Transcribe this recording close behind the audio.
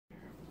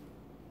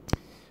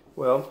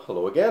Well,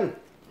 hello again.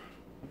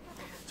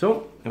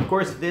 So, of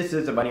course, this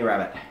is a bunny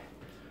rabbit.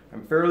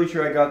 I'm fairly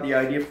sure I got the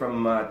idea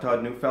from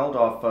Todd Neufeld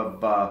off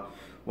of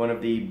one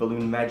of the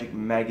Balloon Magic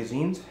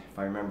magazines, if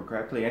I remember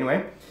correctly.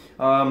 Anyway,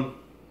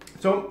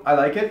 so I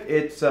like it.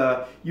 It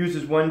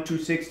uses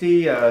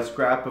 1/260, a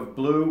scrap of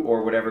blue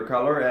or whatever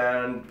color,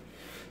 and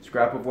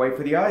scrap of white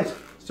for the eyes.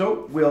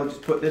 So we'll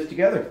just put this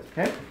together.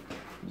 Okay,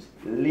 just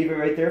leave it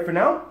right there for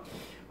now.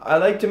 I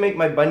like to make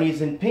my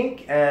bunnies in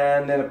pink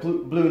and then a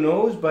blue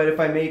nose, but if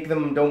I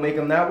don't make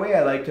them that way,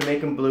 I like to make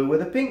them blue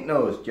with a pink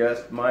nose.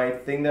 Just my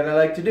thing that I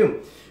like to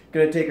do.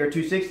 Gonna take our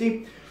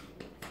 260,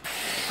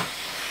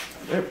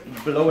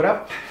 blow it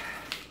up.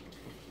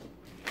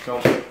 So,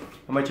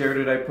 how much air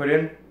did I put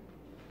in?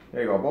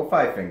 There you go, about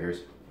 5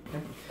 fingers. Okay.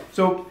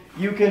 So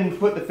you can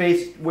put the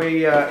face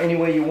any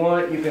way you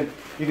want. You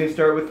can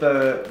start with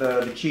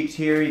the cheeks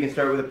here. You can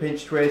start with a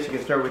pinch twist. You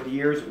can start with the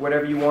ears.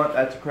 Whatever you want.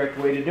 That's the correct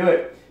way to do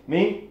it.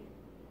 Me,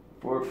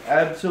 for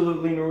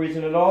absolutely no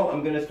reason at all,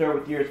 I'm going to start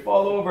with the ears.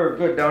 Fall over.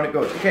 Good. Down it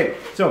goes. Okay.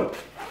 So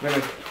I'm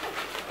going to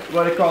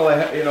what I call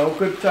a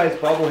good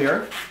sized bubble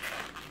here.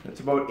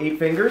 That's about 8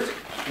 fingers.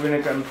 We're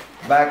going to come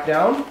back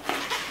down,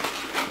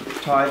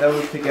 tie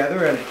those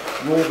together, and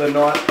roll the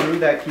knot through.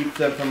 That keeps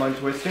them from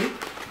untwisting.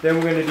 Then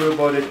we're going to do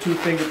about a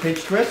 2-finger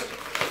pinch twist.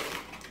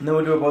 And then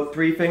we'll do about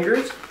 3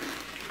 fingers.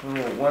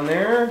 One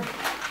there.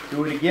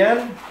 Do it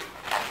again.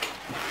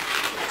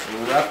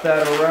 Wrap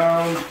that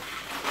around.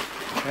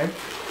 Okay.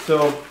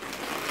 So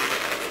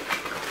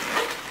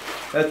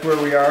that's where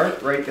we are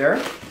right there.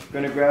 I'm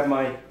going to grab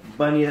my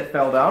bunny that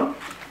fell down.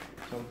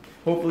 So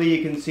hopefully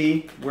you can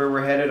see where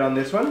we're headed on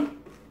this one.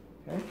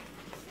 Okay.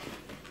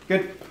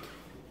 Good.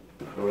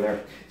 Over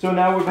there. So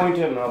now we're going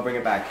to, and I'll bring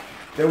it back.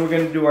 Then we're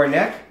going to do our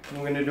neck, and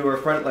we're going to do our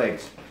front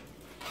legs.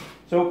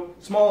 So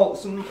small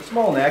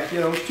neck,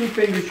 2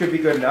 fingers should be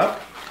good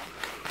enough.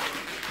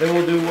 Then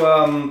we'll do,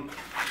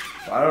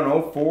 I don't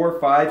know, 4,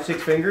 5,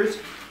 6 fingers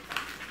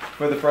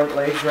for the front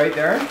legs right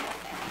there.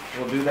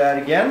 We'll do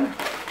that again.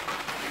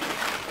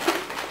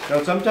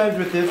 Now sometimes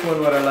with this one,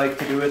 what I like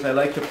to do is I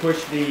like to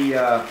push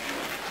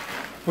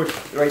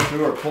right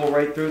through or pull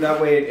right through. That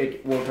way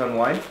it won't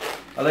unwind.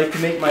 I like to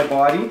make my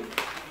body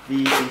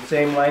the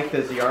same length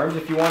as the arms.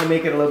 If you want to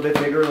make it a little bit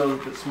bigger, a little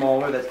bit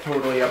smaller, that's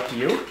totally up to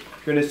you.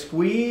 Going to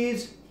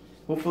squeeze,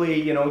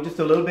 hopefully, just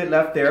a little bit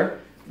left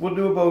there. We'll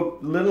do about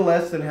a little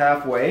less than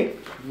halfway.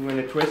 I'm going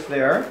to twist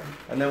there,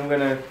 and then we're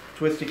going to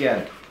twist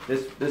again.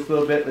 This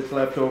little bit that's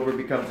left over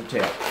becomes a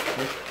tail.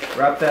 Okay.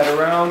 Wrap that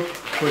around,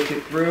 push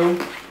it through.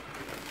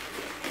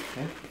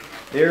 Okay.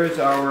 There's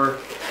our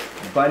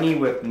bunny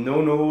with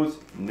no nose,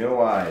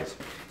 no eyes.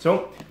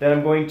 So then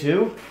I'm going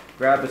to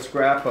grab a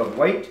scrap of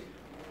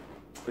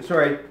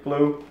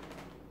blue.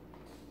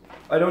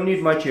 I don't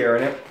need much air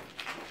in it.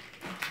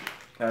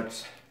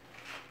 That's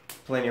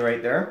plenty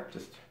right there.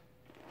 Just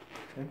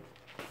okay.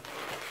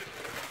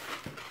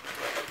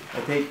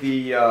 I take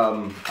the,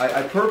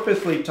 I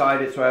purposely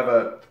tied it so I have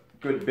a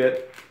good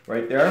bit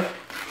right there.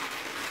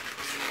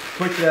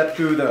 Push that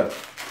through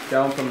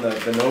down from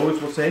the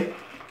nose, we'll say.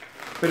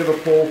 Bit of a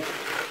pull,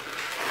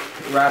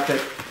 wrap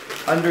it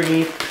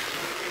underneath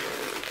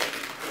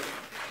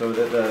so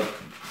that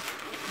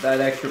that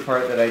extra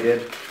part that I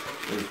did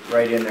is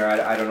right in there.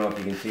 I don't know if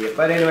you can see it.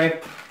 But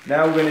anyway,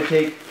 now we're going to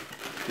take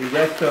the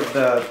rest of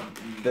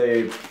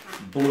the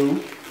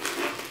blue.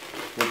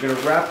 We're going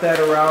to wrap that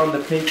around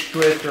the pinch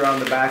twist, around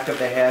the back of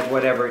the head,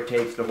 whatever it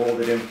takes to hold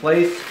it in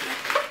place.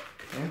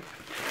 Okay.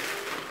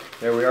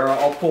 There we are.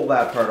 I'll pull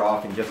that part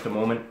off in just a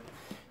moment.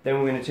 Then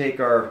we're going to take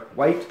our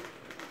white,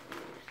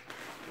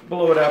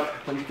 blow it up,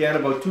 once again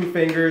about 2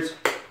 fingers,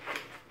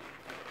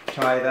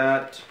 tie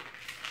that,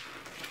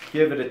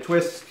 give it a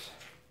twist,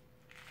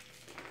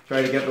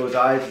 try to get those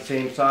eyes the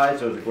same size.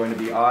 Those are going to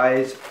be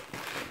eyes,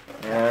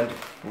 and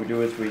what we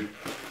do is we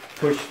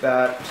push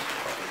that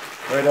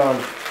right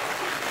on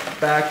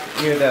back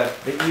near the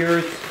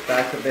ears,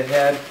 back of the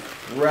head,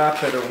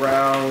 wrap it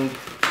around.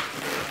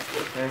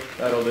 Okay,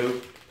 that'll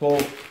do.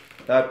 Pull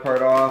that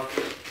part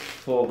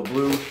off, pull the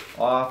blue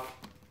off,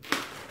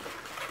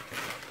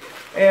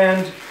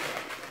 and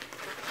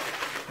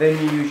then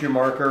you use your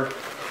marker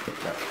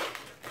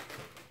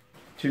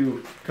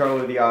to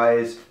color the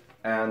eyes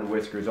and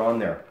whiskers on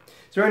there.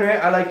 So anyway,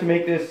 I like to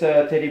make this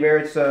teddy bear.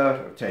 It's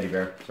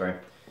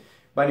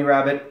bunny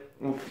rabbit.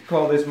 We'll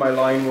call this my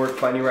line work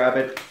bunny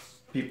rabbit.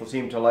 People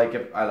seem to like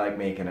it. I like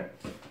making it.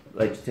 I'd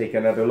like to take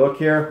another look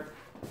here.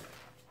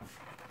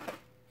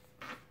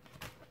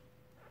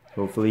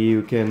 Hopefully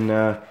you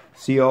can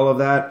see all of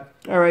that.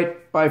 All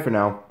right, bye for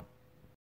now.